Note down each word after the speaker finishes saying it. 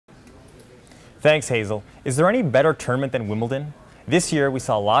Thanks, Hazel. Is there any better tournament than Wimbledon? This year, we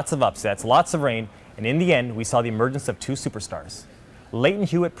saw lots of upsets, lots of rain, and in the end, we saw the emergence of two superstars. Lleyton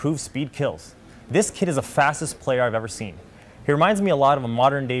Hewitt proved speed kills. This kid is the fastest player I've ever seen. He reminds me a lot of a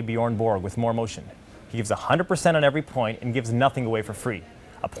modern-day Bjorn Borg with more motion. He gives 100% on every point and gives nothing away for free.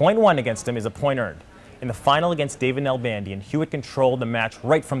 A point won against him is a point earned. In the final against David Nalbandian, Hewitt controlled the match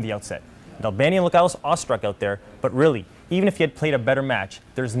right from the outset. Nalbandian looked awestruck out there, but really, even if he had played a better match,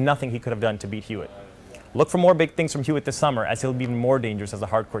 there's nothing he could have done to beat Hewitt. Look for more big things from Hewitt this summer, as he'll be even more dangerous as the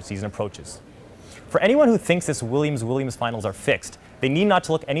hardcourt season approaches. For anyone who thinks this Williams-Williams finals are fixed, they need not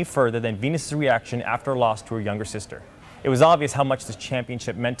to look any further than Venus's reaction after a loss to her younger sister. It was obvious how much this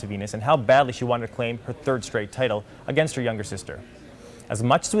championship meant to Venus and how badly she wanted to claim her third straight title against her younger sister. As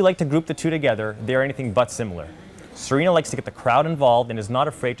much as we like to group the two together, they are anything but similar. Serena likes to get the crowd involved and is not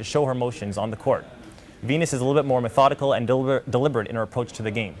afraid to show her emotions on the court. Venus is a little bit more methodical and deliberate in her approach to the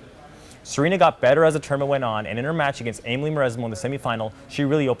game. Serena got better as the tournament went on, and in her match against Emily Mauresmo in the semifinal, she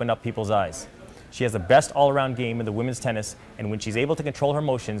really opened up people's eyes. She has the best all-around game in the women's tennis, and when she's able to control her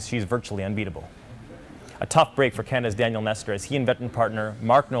emotions, she's virtually unbeatable. A tough break for Canada's Daniel Nestor as he and veteran partner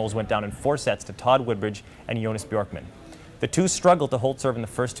Mark Knowles went down in 4 sets to Todd Woodbridge and Jonas Bjorkman. The two struggled to hold serve in the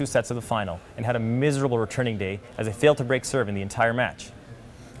first 2 sets of the final and had a miserable returning day as they failed to break serve in the entire match.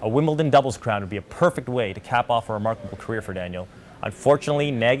 A Wimbledon doubles crown would be a perfect way to cap off a remarkable career for Daniel. Unfortunately,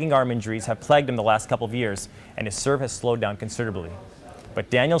 nagging arm injuries have plagued him the last couple of years, and his serve has slowed down considerably. But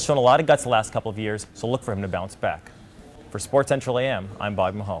Daniel's shown a lot of guts the last couple of years, so look for him to bounce back. For Sports Central AM, I'm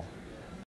Bob Mahal.